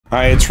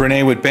Hi, it's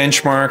Renee with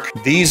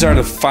Benchmark. These are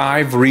the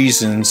 5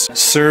 reasons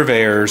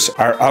surveyors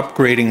are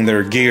upgrading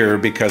their gear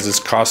because it's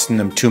costing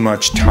them too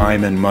much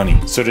time and money.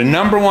 So the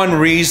number one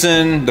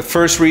reason, the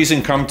first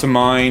reason come to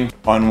mind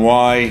on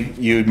why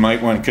you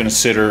might want to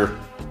consider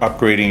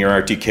upgrading your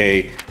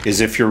RTK is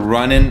if you're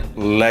running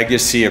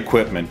legacy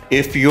equipment.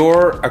 If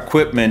your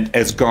equipment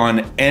has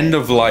gone end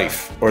of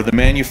life, or the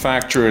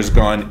manufacturer has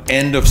gone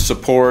end of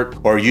support,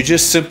 or you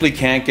just simply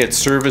can't get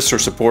service or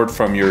support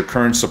from your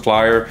current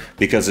supplier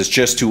because it's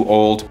just too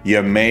old,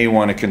 you may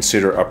want to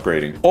consider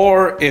upgrading.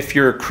 Or if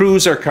your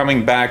crews are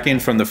coming back in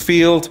from the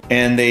field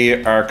and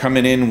they are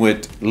coming in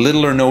with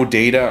little or no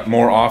data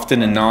more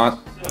often than not,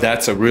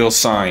 that's a real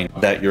sign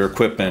that your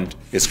equipment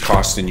is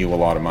costing you a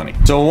lot of money.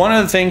 So one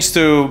of the things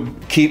to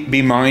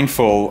be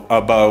mindful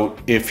about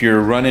if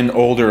you're running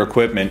older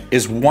equipment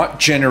is what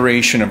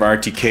generation of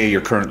RTK you're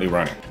currently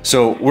running.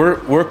 So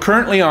we're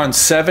currently on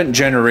 7th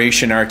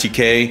generation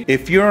RTK.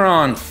 If you're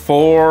on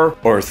 4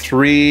 or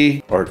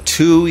 3 or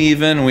 2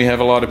 even, we have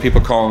a lot of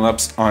people calling up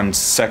on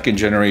 2nd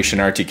generation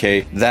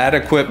RTK. That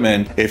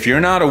equipment, if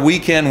you're not a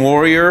weekend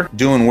warrior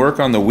doing work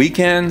on the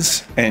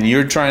weekends and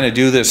you're trying to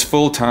do this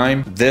full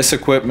time, this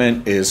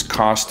equipment is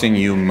costing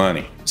you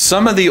money.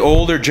 Some of the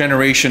older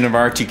generation of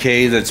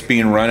RTK that's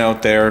being run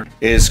out there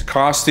is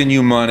costing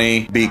you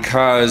money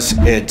because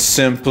it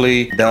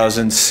simply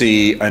doesn't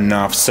see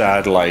enough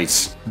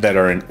satellites that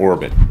are in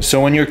orbit. So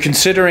when you're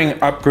considering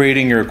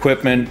upgrading your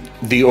equipment,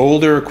 the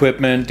older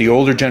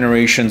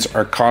generations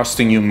are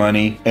costing you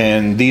money,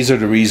 and these are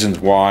the reasons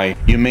why.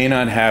 You may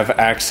not have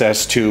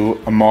access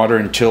to a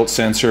modern tilt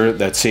sensor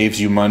that saves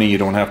you money. You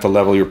don't have to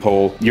level your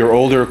pole. Your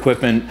older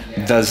equipment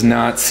does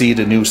not see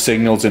the new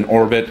signals in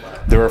orbit.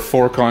 There are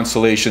 4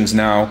 constellations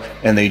now,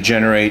 and they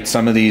generate,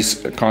 some of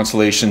these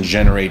constellations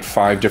generate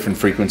 5 different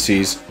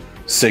frequencies,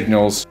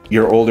 signals.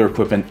 Your older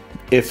equipment,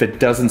 if it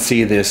doesn't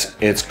see this,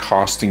 it's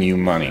costing you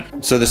money.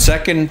 So the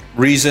second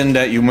reason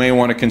that you may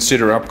want to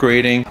consider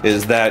upgrading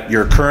is that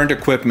your current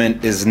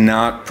equipment is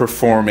not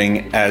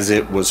performing as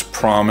it was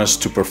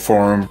promised to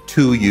perform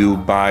to you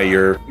by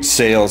your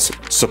sales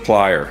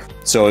supplier.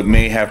 So it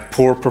may have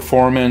poor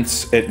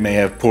performance, it may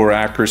have poor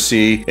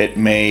accuracy, it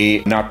may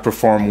not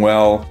perform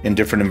well in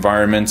different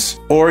environments,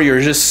 or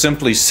you're just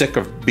simply sick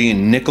of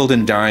being nickeled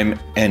and dime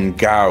and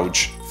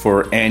gouged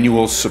for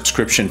annual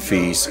subscription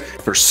fees,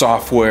 for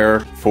software,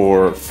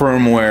 for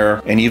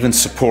firmware, and even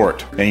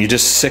support. And you're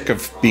just sick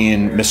of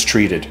being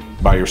mistreated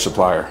by your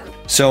supplier.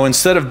 So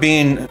instead of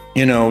being,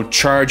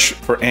 charged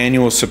for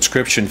annual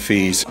subscription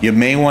fees, you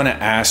may want to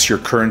ask your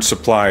current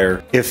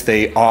supplier if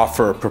they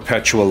offer a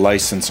perpetual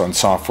license on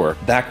software.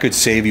 That could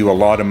save you a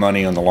lot of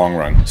money in the long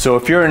run. So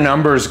if you're a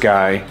numbers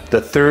guy, the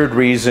third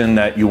reason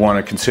that you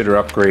want to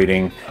consider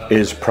upgrading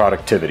is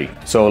productivity.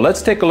 So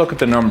let's take a look at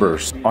the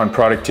numbers on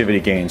productivity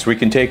gains. We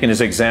can take an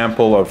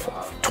example of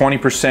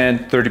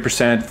 20%,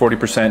 30%,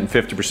 40%, and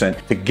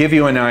 50% to give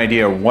you an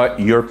idea of what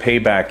your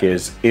payback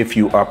is if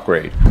you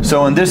upgrade.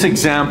 So in this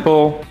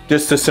example,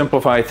 just to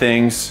simplify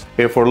things,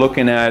 if we're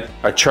looking at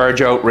a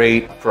charge out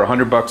rate for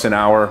 $100 an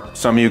hour,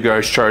 some of you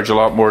guys charge a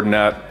lot more than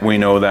that. We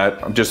know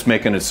that. I'm just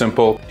making it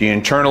simple. The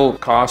internal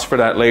cost for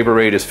that labor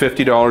rate is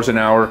 $50 an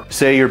hour.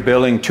 Say you're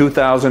billing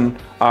 2,000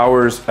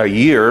 hours a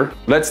year.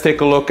 Let's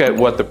take a look at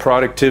what the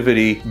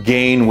productivity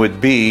gain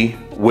would be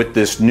with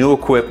this new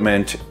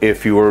equipment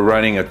if you were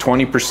running a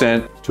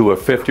 20% to a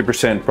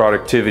 50%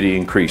 productivity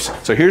increase.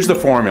 So here's the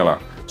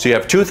formula. So you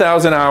have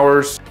 2,000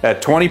 hours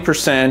at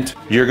 20%,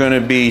 you're going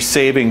to be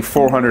saving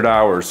 400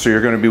 hours. So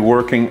you're going to be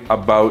working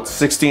about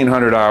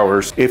 1,600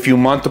 hours. If you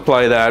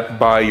multiply that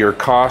by your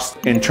cost,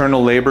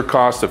 internal labor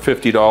cost of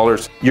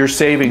 $50, you're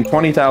saving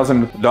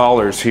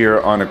 $20,000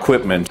 here on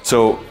equipment.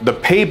 So the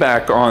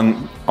payback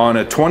on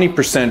a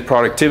 20%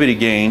 productivity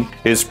gain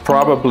is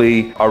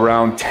probably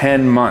around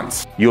 10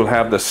 months. You'll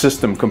have the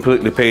system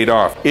completely paid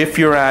off. If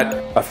you're at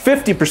a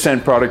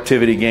 50%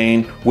 productivity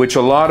gain, which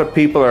a lot of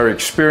people are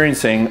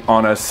experiencing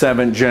on a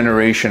 7th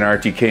generation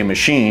RTK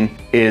machine,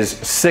 is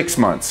 6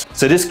 months.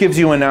 So this gives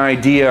you an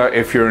idea,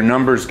 if you're a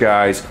numbers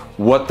guys,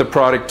 what the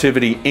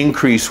productivity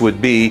increase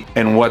would be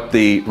and what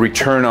the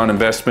return on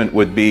investment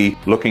would be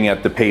looking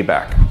at the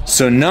payback.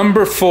 So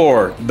number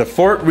 4, the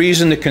 4th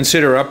reason to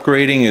consider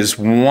upgrading is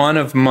one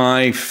of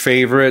my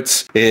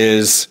favorites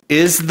is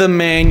the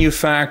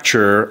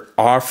manufacturer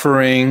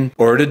offering,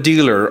 or the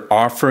dealer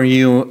offering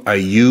you a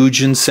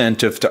huge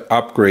incentive to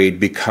upgrade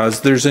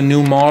because there's a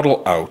new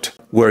model out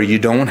where you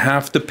don't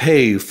have to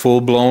pay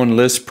full-blown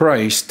list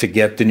price to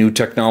get the new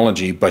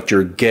technology, but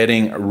you're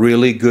getting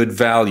really good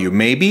value,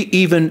 maybe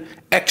even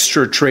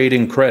extra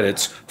trade-in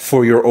credits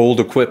for your old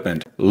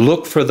equipment.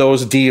 Look for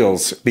those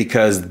deals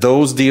because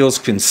those deals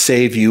can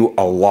save you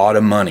a lot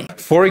of money.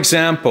 For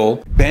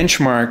example,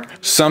 Benchmark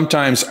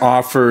sometimes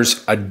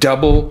offers a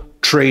double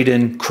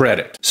trade-in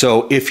credit.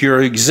 So if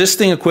your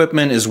existing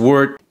equipment is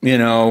worth,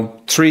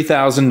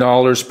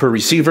 $3,000 per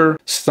receiver,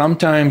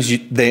 sometimes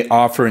they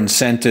offer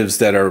incentives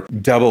that are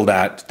double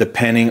that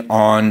depending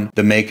on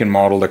the make and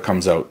model that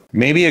comes out.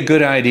 Maybe a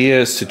good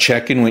idea is to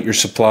check in with your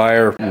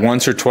supplier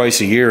once or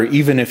twice a year,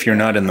 even if you're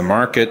not in the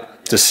market,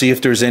 to see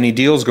if there's any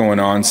deals going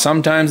on.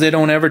 Sometimes they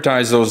don't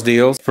advertise those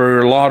deals for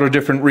a lot of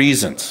different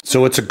reasons.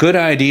 So it's a good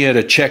idea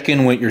to check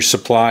in with your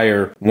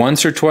supplier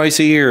once or twice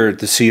a year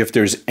to see if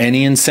there's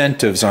any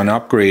incentives on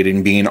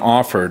upgrading being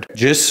offered,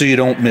 just so you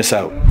don't miss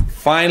out.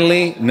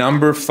 Finally,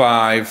 number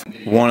 5,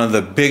 one of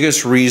the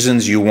biggest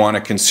reasons you want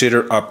to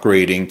consider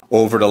upgrading.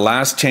 Over the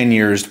last 10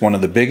 years, one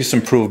of the biggest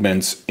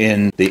improvements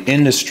in the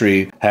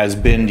industry has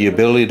been the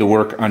ability to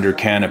work under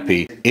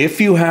Canopy. If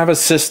you have a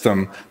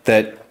system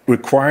that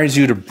requires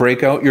you to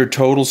break out your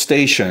total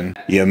station,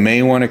 you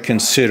may want to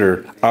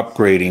consider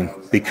upgrading,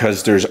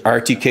 because there's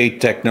RTK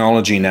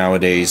technology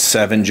nowadays,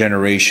 7th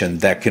generation,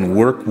 that can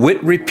work with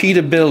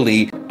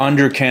repeatability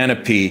under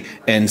Canopy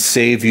and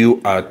save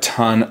you a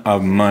ton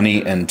of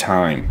money and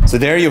time. So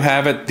there you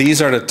have it.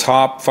 These are the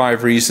top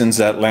 5 reasons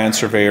that land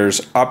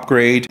surveyors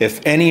upgrade. If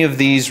any of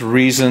these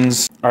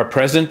reasons are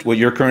present with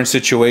your current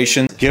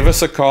situation, give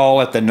us a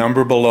call at the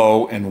number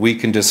below and we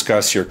can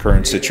discuss your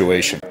current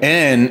situation.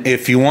 And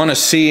if you want to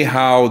see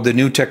how the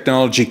new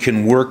technology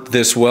can work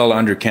this well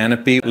under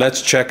Canopy,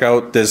 let's check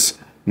out this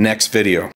next video.